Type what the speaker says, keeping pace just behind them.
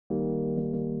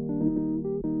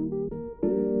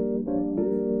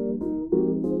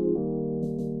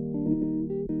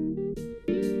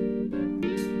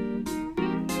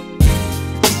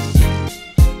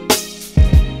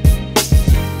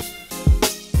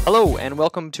Hello and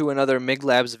welcome to another MIG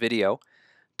Labs video.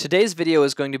 Today's video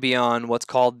is going to be on what's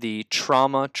called the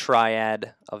trauma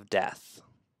triad of death.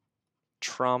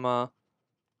 Trauma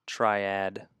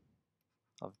triad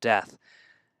of death.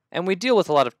 And we deal with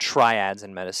a lot of triads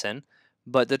in medicine,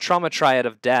 but the trauma triad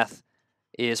of death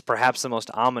is perhaps the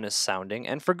most ominous sounding,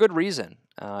 and for good reason.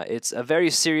 It's a very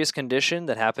serious condition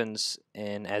that happens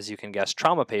in, as you can guess,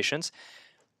 trauma patients,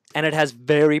 and it has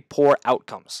very poor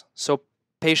outcomes. So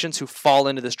patients who fall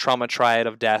into this trauma triad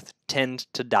of death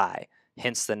tend to die,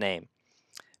 hence the name.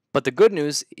 But the good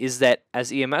news is that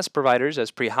as EMS providers,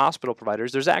 as pre-hospital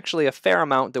providers, there's actually a fair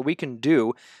amount that we can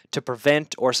do to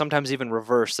prevent or sometimes even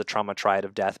reverse the trauma triad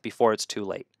of death before it's too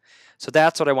late. So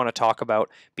that's what I want to talk about.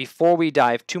 Before we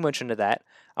dive too much into that,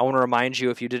 I want to remind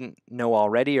you, if you didn't know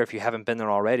already or if you haven't been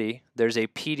there already, there's a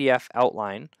PDF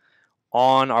outline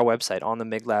on our website, on the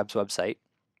MIG Labs website.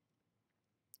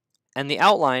 And the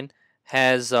outline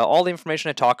has all the information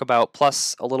I talk about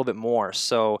plus a little bit more.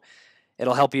 So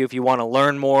it'll help you if you want to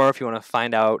learn more, if you want to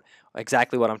find out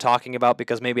exactly what I'm talking about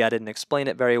because maybe I didn't explain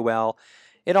it very well.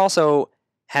 It also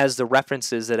has the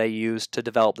references that I used to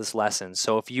develop this lesson.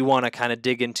 So if you want to kind of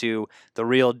dig into the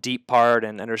real deep part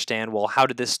and understand, well, how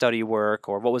did this study work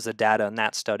or what was the data in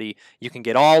that study, you can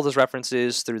get all those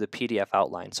references through the PDF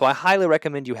outline. So I highly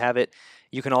recommend you have it.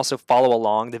 You can also follow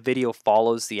along. The video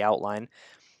follows the outline.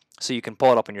 So you can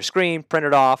pull it up on your screen, print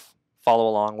it off, follow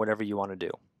along, whatever you want to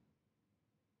do.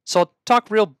 So I'll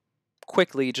talk real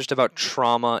quickly just about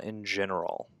trauma in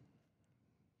general.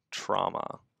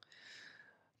 Trauma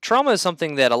is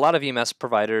something that a lot of EMS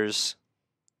providers,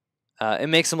 it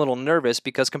makes them a little nervous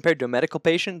because compared to a medical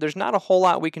patient, there's not a whole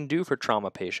lot we can do for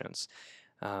trauma patients.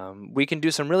 We can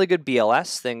do some really good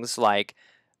BLS, things like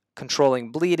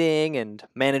controlling bleeding and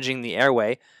managing the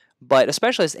airway, but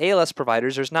especially as ALS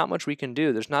providers, there's not much we can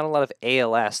do. There's not a lot of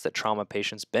ALS that trauma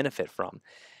patients benefit from.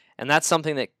 And that's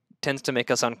something that tends to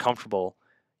make us uncomfortable.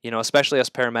 You know, especially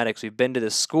us paramedics, we've been to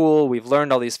this school, we've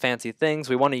learned all these fancy things,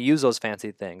 we want to use those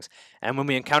fancy things. And when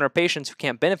we encounter patients who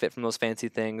can't benefit from those fancy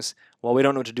things, well, we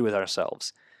don't know what to do with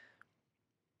ourselves.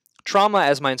 Trauma,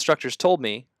 as my instructors told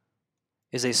me,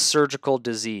 is a surgical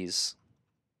disease.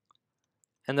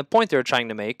 And the point they're trying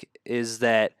to make is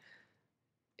that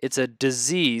it's a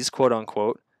disease, quote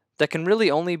unquote, that can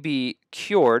really only be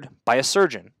cured by a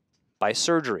surgeon, by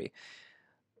surgery.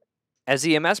 As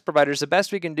EMS providers, the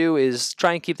best we can do is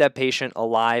try and keep that patient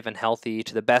alive and healthy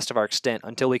to the best of our extent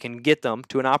until we can get them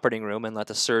to an operating room and let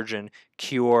the surgeon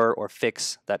cure or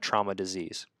fix that trauma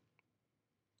disease.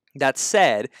 That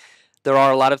said, there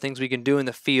are a lot of things we can do in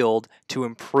the field to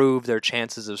improve their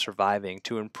chances of surviving,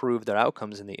 to improve their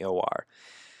outcomes in the OR.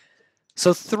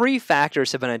 So 3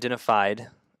 factors have been identified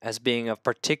as being of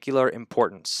particular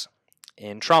importance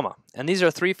in trauma. And these are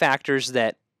 3 factors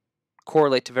that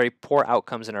correlate to very poor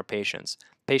outcomes in our patients.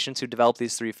 Patients who develop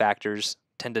these 3 factors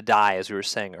tend to die, as we were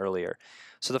saying earlier.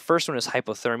 So the first one is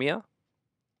hypothermia.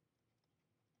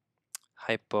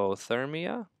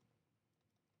 Hypothermia.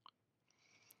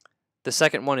 The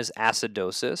second one is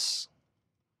acidosis.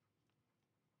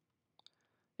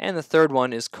 And the third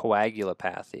one is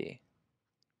coagulopathy.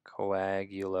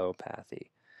 Coagulopathy.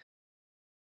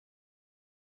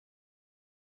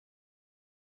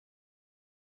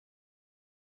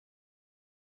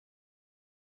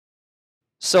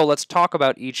 So let's talk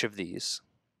about each of these.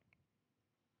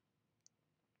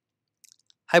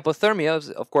 Hypothermia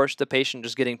is, of course, the patient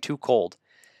just getting too cold.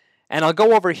 And I'll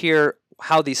go over here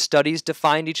how these studies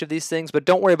defined each of these things, but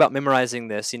don't worry about memorizing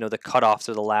this, the cutoffs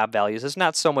or the lab values. It's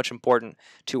not so much important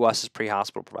to us as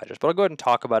pre-hospital providers, but I'll go ahead and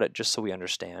talk about it just so we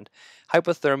understand.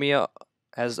 Hypothermia,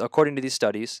 as according to these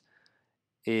studies,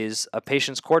 is a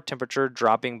patient's core temperature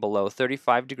dropping below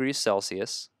 35 degrees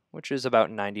Celsius, which is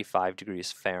about 95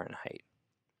 degrees Fahrenheit.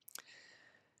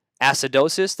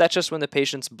 Acidosis, that's just when the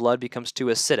patient's blood becomes too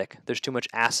acidic. There's too much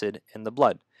acid in the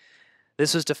blood.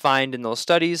 This was defined in those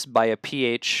studies by a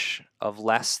pH of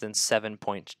less than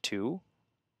 7.2.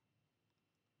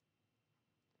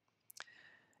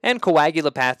 And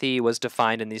coagulopathy was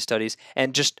defined in these studies.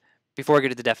 And just before I get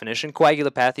to the definition,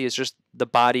 coagulopathy is just the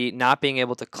body not being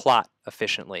able to clot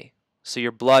efficiently. So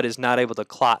your blood is not able to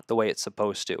clot the way it's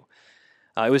supposed to.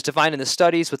 It was defined in the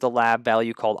studies with a lab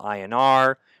value called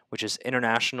INR, which is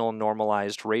International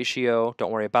Normalized Ratio.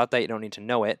 Don't worry about that. You don't need to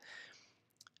know it.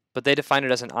 But they define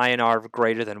it as an INR of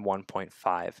greater than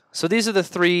 1.5. So these are the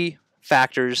 3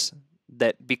 factors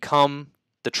that become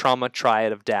the trauma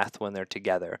triad of death when they're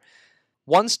together.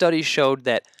 One study showed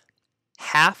that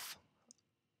half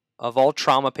of all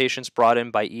trauma patients brought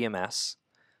in by EMS,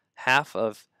 half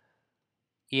of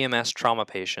EMS trauma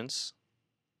patients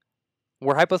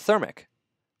were hypothermic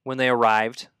when they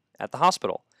arrived at the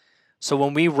hospital. So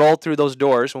when we rolled through those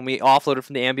doors, when we offloaded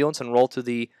from the ambulance and rolled through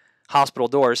the hospital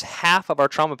doors, half of our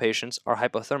trauma patients are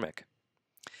hypothermic.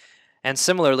 And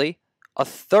similarly, a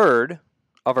third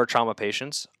of our trauma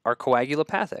patients are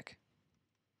coagulopathic.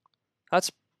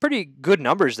 That's pretty good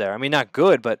numbers there. I mean, not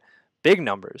good, but big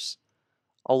numbers.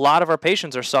 A lot of our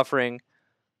patients are suffering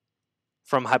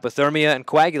from hypothermia and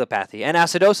coagulopathy and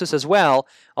acidosis as well,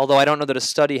 although I don't know that a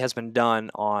study has been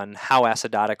done on how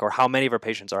acidotic or how many of our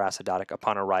patients are acidotic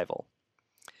upon arrival.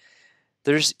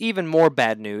 There's even more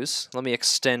bad news. Let me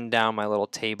extend down my little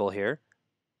table here.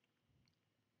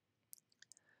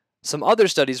 Some other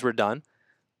studies were done,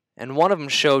 and one of them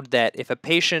showed that if a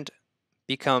patient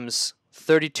becomes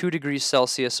 32 degrees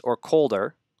Celsius or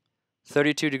colder,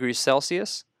 32 degrees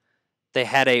Celsius, they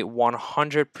had a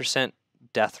 100%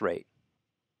 death rate.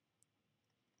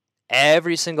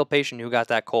 Every single patient who got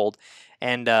that cold,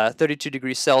 and 32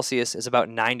 degrees Celsius is about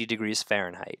 90 degrees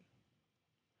Fahrenheit.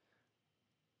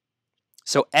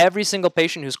 So every single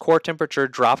patient whose core temperature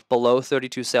dropped below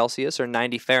 32 Celsius or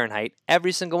 90 Fahrenheit,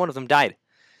 every single one of them died.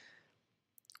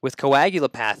 With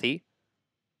coagulopathy,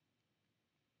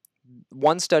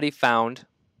 one study found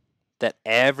that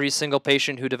every single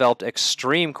patient who developed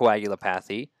extreme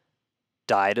coagulopathy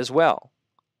died as well.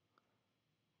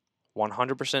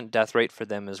 100% death rate for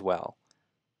them as well.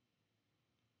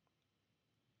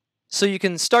 So you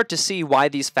can start to see why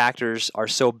these factors are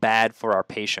so bad for our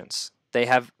patients. They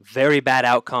have very bad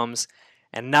outcomes,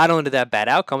 and not only do they have bad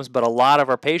outcomes, but a lot of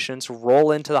our patients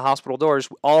roll into the hospital doors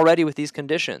already with these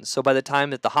conditions. So by the time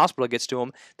that the hospital gets to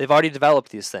them, they've already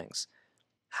developed these things.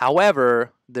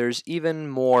 However, there's even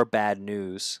more bad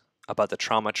news about the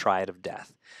trauma triad of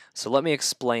death. So let me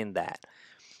explain that.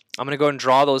 I'm going to go and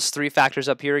draw those three factors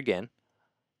up here again.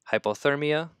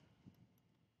 Hypothermia,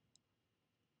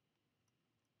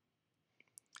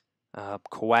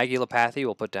 coagulopathy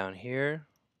we'll put down here,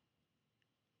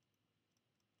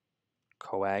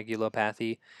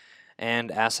 coagulopathy, and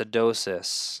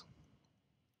acidosis.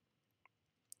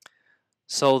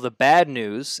 So the bad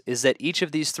news is that each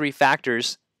of these three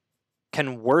factors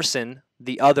can worsen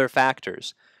the other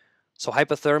factors. So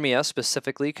hypothermia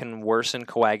specifically can worsen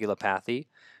coagulopathy,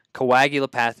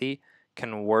 coagulopathy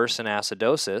can worsen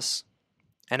acidosis,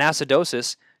 and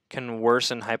acidosis can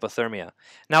worsen hypothermia.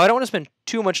 Now, I don't want to spend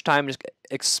too much time just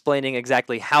explaining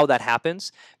exactly how that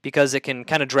happens because it can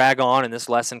kind of drag on and this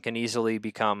lesson can easily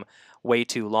become way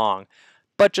too long.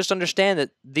 But just understand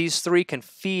that these three can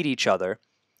feed each other.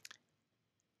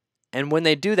 And when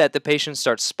they do that, the patient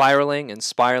starts spiraling and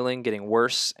spiraling, getting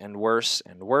worse and worse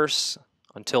and worse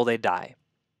until they die.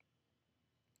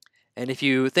 And if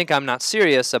you think I'm not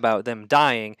serious about them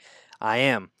dying, I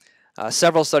am.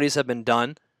 Several studies have been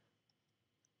done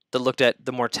that looked at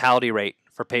the mortality rate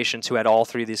for patients who had all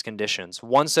three of these conditions.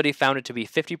 One study found it to be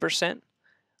 50%,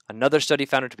 another study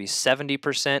found it to be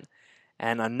 70%,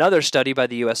 and another study by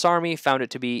the US Army found it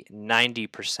to be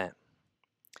 90%.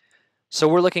 So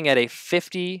we're looking at a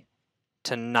 50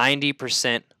 to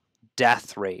 90%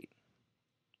 death rate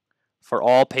for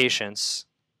all patients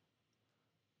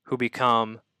who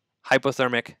become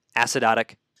hypothermic,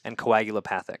 acidotic, and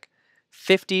coagulopathic.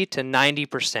 50 to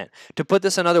 90%. To put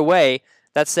this another way,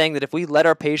 that's saying that if we let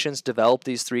our patients develop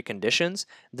these three conditions,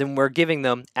 then we're giving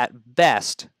them, at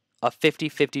best, a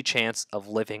 50-50 chance of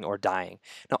living or dying.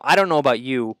 Now, I don't know about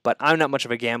you, but I'm not much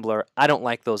of a gambler. I don't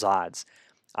like those odds.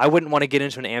 I wouldn't want to get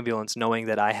into an ambulance knowing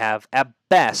that I have, at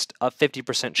best, a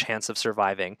 50% chance of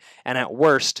surviving, and at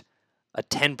worst, a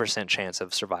 10% chance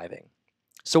of surviving.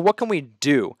 So what can we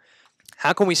do?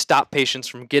 How can we stop patients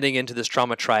from getting into this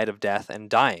trauma triad of death and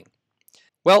dying?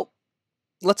 Well,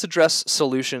 let's address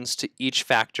solutions to each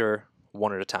factor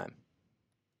one at a time.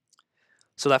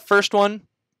 So that first one,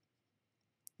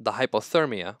 the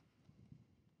hypothermia.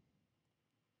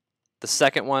 The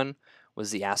second one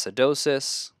was the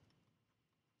acidosis.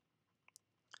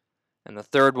 And the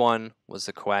third one was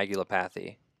the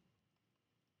coagulopathy.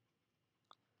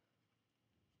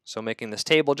 So making this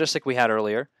table just like we had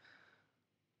earlier,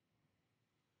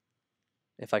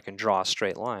 if I can draw a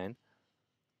straight line.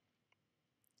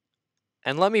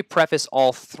 And let me preface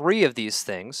all three of these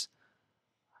things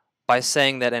by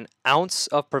saying that an ounce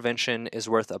of prevention is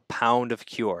worth a pound of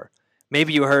cure.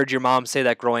 Maybe you heard your mom say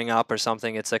that growing up or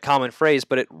something. It's a common phrase,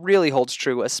 but it really holds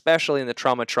true, especially in the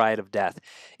trauma triad of death.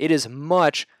 It is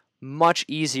much, much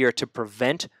easier to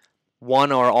prevent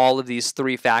one or all of these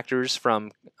three factors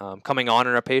from coming on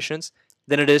in our patients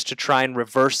than it is to try and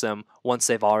reverse them once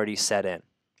they've already set in.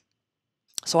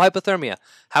 So hypothermia,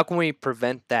 how can we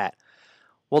prevent that?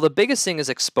 Well, the biggest thing is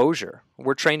exposure.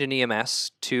 We're trained in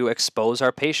EMS to expose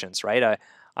our patients, right?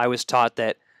 I was taught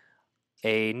that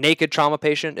A naked trauma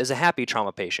patient is a happy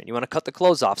trauma patient. You want to cut the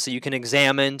clothes off so you can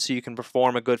examine, so you can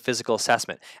perform a good physical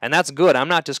assessment. And that's good. I'm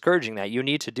not discouraging that. You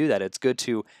need to do that. It's good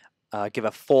to give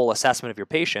a full assessment of your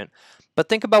patient. But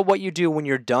think about what you do when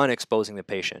you're done exposing the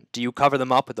patient. Do you cover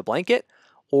them up with a blanket,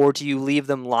 or do you leave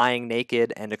them lying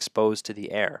naked and exposed to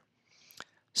the air?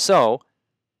 So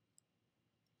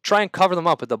try and cover them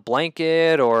up with a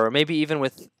blanket, or maybe even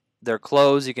with their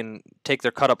clothes. You can take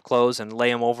their cut up clothes and lay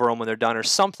them over them when they're done, or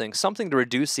something to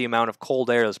reduce the amount of cold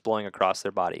air that's blowing across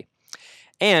their body.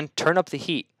 And turn up the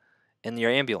heat in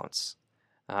your ambulance.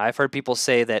 I've heard people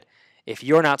say that if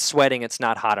you're not sweating, it's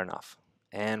not hot enough.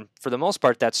 And for the most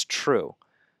part, that's true.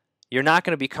 You're not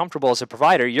going to be comfortable as a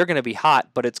provider. You're going to be hot,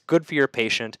 but it's good for your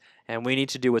patient, and we need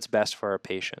to do what's best for our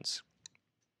patients.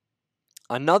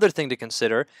 Another thing to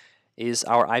consider is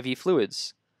our IV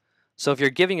fluids. So if you're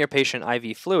giving your patient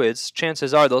IV fluids,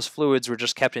 chances are those fluids were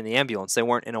just kept in the ambulance. They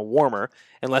weren't in a warmer,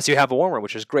 unless you have a warmer,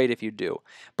 which is great if you do.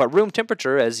 But room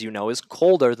temperature, as you know, is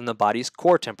colder than the body's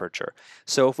core temperature.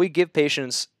 So if we give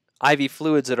patients IV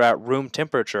fluids that are at room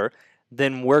temperature,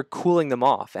 then we're cooling them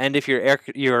off. And if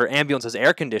your ambulance is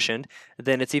air conditioned,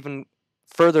 then it's even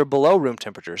further below room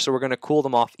temperature. So we're going to cool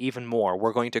them off even more.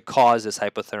 We're going to cause this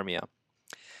hypothermia.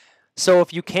 So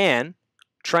if you can,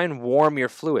 try and warm your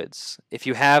fluids. If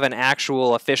you have an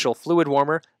actual official fluid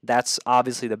warmer, that's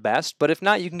obviously the best. But if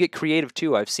not, you can get creative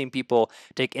too. I've seen people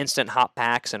take instant hot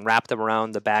packs and wrap them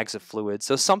around the bags of fluids.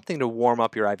 So something to warm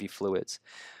up your IV fluids.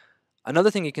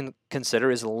 Another thing you can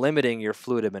consider is limiting your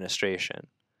fluid administration.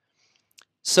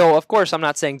 So, of course, I'm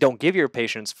not saying don't give your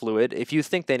patients fluid. If you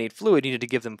think they need fluid, you need to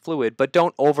give them fluid, but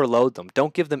don't overload them.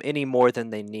 Don't give them any more than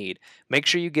they need. Make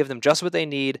sure you give them just what they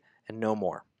need and no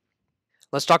more.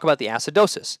 Let's talk about the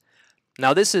acidosis.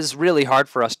 Now, this is really hard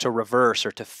for us to reverse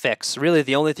or to fix. Really,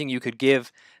 the only thing you could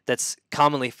give that's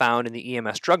commonly found in the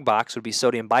EMS drug box would be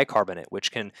sodium bicarbonate,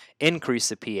 which can increase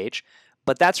the pH.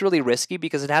 But that's really risky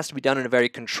because it has to be done in a very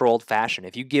controlled fashion.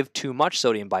 If you give too much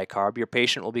sodium bicarb, your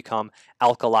patient will become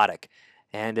alkalotic.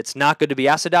 And it's not good to be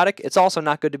acidotic. It's also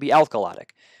not good to be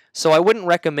alkalotic. So I wouldn't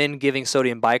recommend giving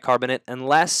sodium bicarbonate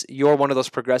unless you're one of those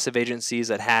progressive agencies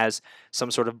that has some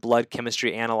sort of blood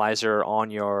chemistry analyzer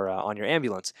on your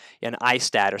ambulance, an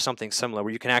iStat or something similar,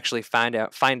 where you can actually find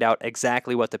out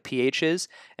exactly what the pH is,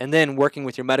 and then working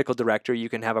with your medical director, you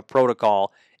can have a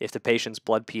protocol. If the patient's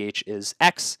blood pH is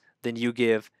X, then you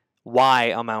give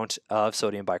Y amount of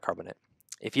sodium bicarbonate.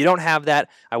 If you don't have that,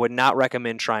 I would not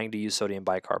recommend trying to use sodium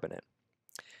bicarbonate.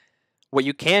 What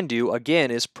you can do,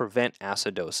 again, is prevent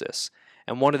acidosis.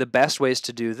 And one of the best ways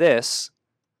to do this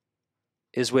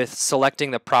is with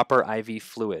selecting the proper IV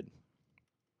fluid.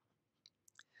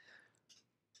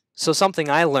 So something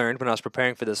I learned when I was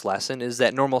preparing for this lesson is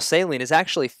that normal saline is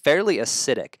actually fairly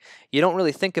acidic. You don't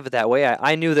really think of it that way.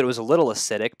 I knew that it was a little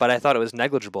acidic, but I thought it was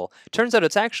negligible. Turns out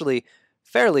it's actually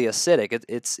fairly acidic.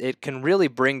 It can really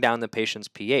bring down the patient's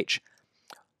pH.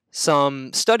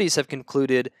 Some studies have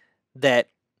concluded that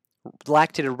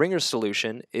lactated ringers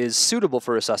solution is suitable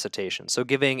for resuscitation. So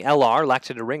giving LR,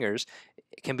 lactated ringers,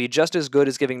 can be just as good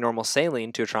as giving normal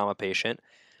saline to a trauma patient.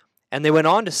 And they went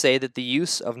on to say that the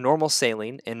use of normal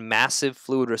saline in massive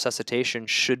fluid resuscitation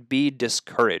should be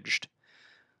discouraged.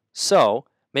 So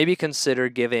maybe consider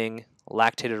giving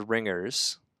lactated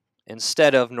ringers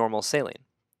instead of normal saline.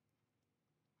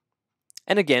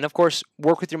 And again, of course,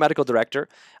 work with your medical director.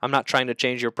 I'm not trying to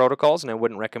change your protocols, and I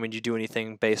wouldn't recommend you do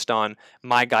anything based on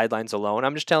my guidelines alone.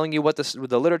 I'm just telling you what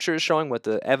the literature is showing, what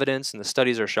the evidence and the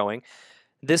studies are showing.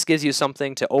 This gives you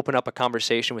something to open up a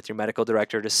conversation with your medical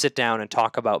director to sit down and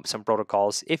talk about some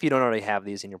protocols if you don't already have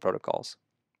these in your protocols.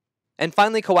 And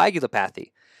finally,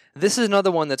 coagulopathy. This is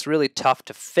another one that's really tough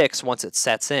to fix once it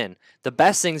sets in. The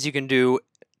best things you can do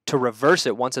to reverse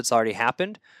it once it's already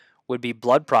happened would be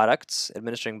blood products,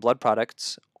 administering blood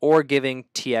products, or giving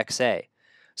TXA.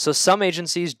 So some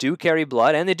agencies do carry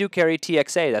blood, and they do carry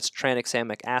TXA, that's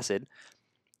tranexamic acid.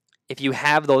 If you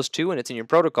have those two and it's in your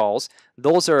protocols,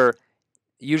 those are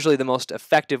usually the most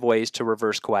effective ways to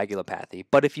reverse coagulopathy.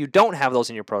 But if you don't have those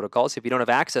in your protocols, if you don't have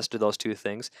access to those two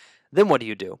things, then what do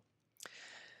you do?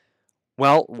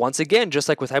 Well, once again, just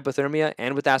like with hypothermia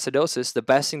and with acidosis, the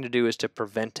best thing to do is to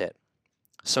prevent it.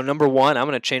 So number one, I'm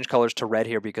going to change colors to red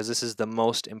here because this is the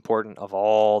most important of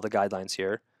all the guidelines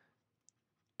here,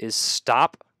 is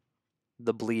stop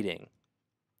the bleeding.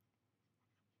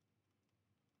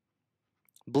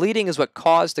 Bleeding is what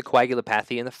caused the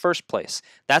coagulopathy in the first place.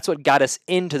 That's what got us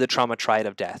into the trauma triad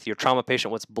of death. Your trauma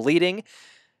patient was bleeding.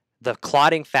 The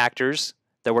clotting factors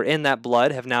that were in that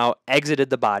blood have now exited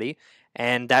the body,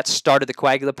 And that started the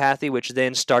coagulopathy, which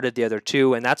then started the other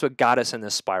two, and that's what got us in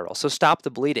this spiral. So stop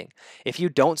the bleeding. If you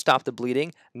don't stop the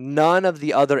bleeding, none of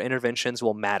the other interventions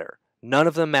will matter. None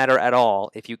of them matter at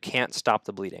all if you can't stop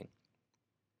the bleeding.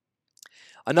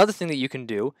 Another thing that you can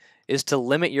do is to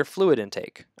limit your fluid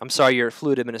intake. Your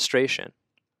fluid administration.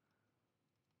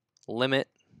 Limit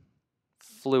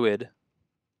fluid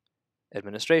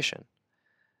administration.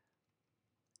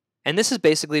 And this is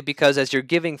basically because as you're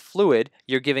giving fluid,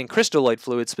 you're giving crystalloid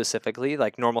fluid specifically,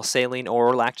 like normal saline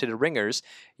or lactated ringers,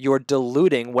 you're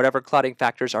diluting whatever clotting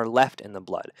factors are left in the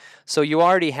blood. So you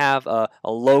already have a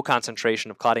low concentration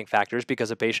of clotting factors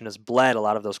because a patient has bled a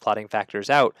lot of those clotting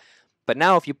factors out. But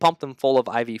now if you pump them full of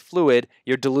IV fluid,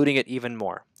 you're diluting it even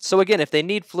more. So again, if they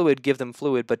need fluid, give them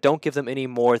fluid, but don't give them any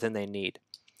more than they need.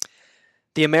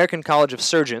 The American College of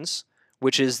Surgeons,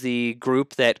 which is the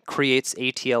group that creates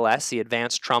ATLS, the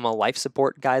Advanced Trauma Life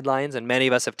Support Guidelines, and many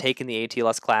of us have taken the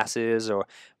ATLS classes or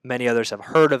many others have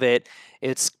heard of it.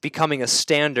 It's becoming a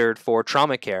standard for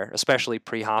trauma care, especially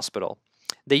pre-hospital.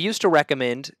 They used to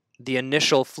recommend the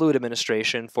initial fluid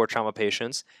administration for trauma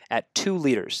patients at 2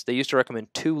 liters. They used to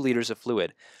recommend 2 liters of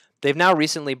fluid. They've now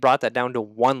recently brought that down to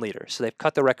 1 liter, so they've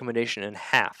cut the recommendation in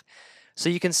half. So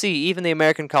you can see even the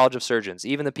American College of Surgeons,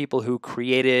 even the people who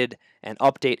created and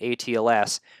update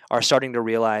ATLS are starting to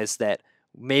realize that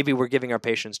maybe we're giving our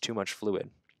patients too much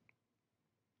fluid.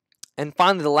 And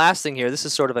finally, the last thing here, this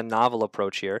is sort of a novel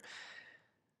approach here.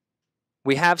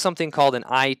 We have something called an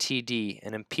ITD,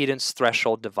 an impedance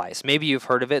threshold device. Maybe you've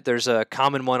heard of it. There's a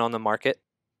common one on the market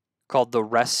called the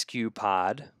Rescue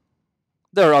Pod.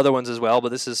 There are other ones as well, but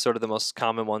this is sort of the most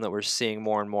common one that we're seeing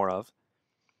more and more of.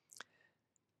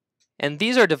 And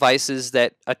these are devices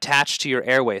that attach to your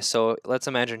airway. So let's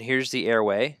imagine here's the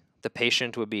airway. The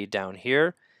patient would be down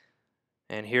here.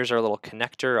 And here's our little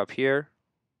connector up here.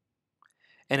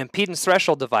 An impedance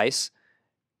threshold device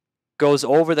goes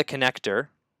over the connector.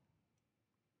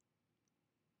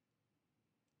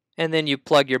 And then you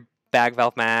plug your bag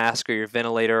valve mask or your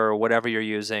ventilator or whatever you're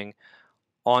using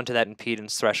onto that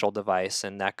impedance threshold device.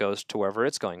 And that goes to wherever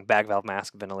it's going. Bag valve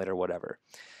mask, ventilator, whatever.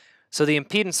 So the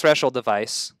impedance threshold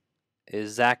device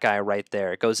is that guy right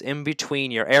there. It goes in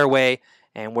between your airway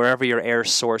and wherever your air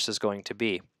source is going to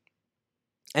be.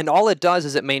 And all it does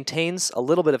is it maintains a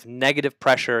little bit of negative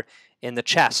pressure in the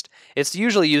chest. It's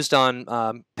usually used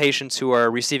on patients who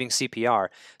are receiving CPR.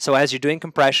 So as you're doing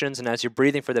compressions and as you're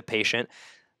breathing for the patient,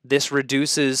 this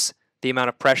reduces the amount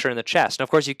of pressure in the chest. Now,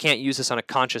 of course, you can't use this on a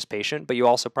conscious patient, but you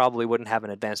also probably wouldn't have an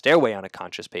advanced airway on a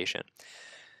conscious patient.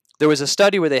 There was a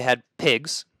study where they had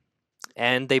pigs,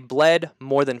 and they bled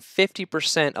more than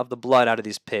 50% of the blood out of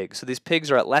these pigs. So these pigs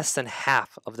are at less than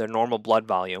half of their normal blood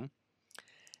volume.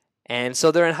 And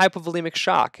so they're in hypovolemic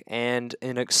shock. And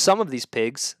in some of these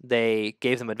pigs, they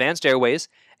gave them advanced airways,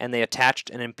 and they attached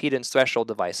an impedance threshold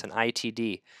device, an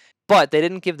ITD. But they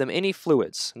didn't give them any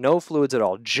fluids, no fluids at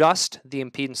all, just the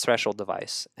impedance threshold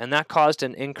device. And that caused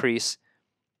an increase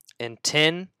in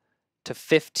 10 to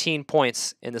 15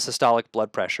 points in the systolic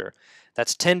blood pressure.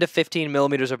 That's 10 to 15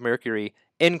 millimeters of mercury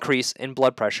increase in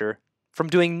blood pressure from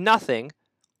doing nothing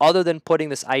other than putting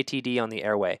this ITD on the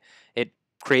airway. It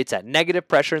creates that negative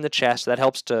pressure in the chest that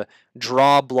helps to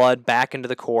draw blood back into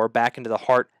the core, back into the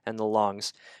heart and the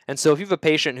lungs. And so if you have a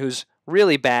patient who's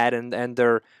really bad and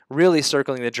they're really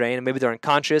circling the drain and maybe they're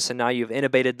unconscious and now you've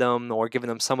intubated them or given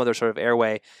them some other sort of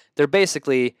airway,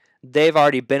 they've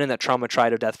already been in that trauma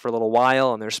triad of death for a little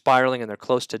while and they're spiraling and they're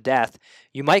close to death.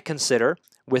 You might consider,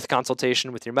 with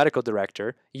consultation with your medical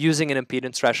director, using an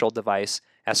impedance threshold device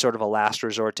as sort of a last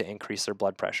resort to increase their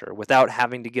blood pressure without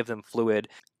having to give them fluid,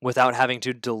 without having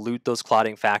to dilute those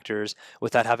clotting factors,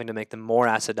 without having to make them more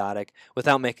acidotic,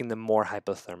 without making them more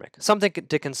hypothermic. Something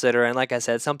to consider, and like I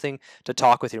said, something to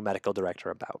talk with your medical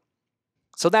director about.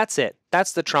 So that's it.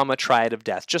 That's the trauma triad of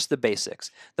death, just the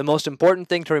basics. The most important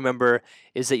thing to remember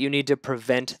is that you need to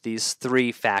prevent these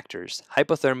 3 factors: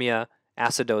 hypothermia,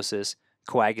 acidosis,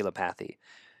 coagulopathy.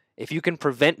 If you can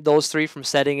prevent those 3 from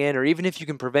setting in, or even if you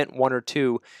can prevent 1 or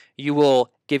 2, you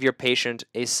will give your patient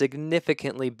a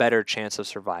significantly better chance of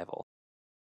survival.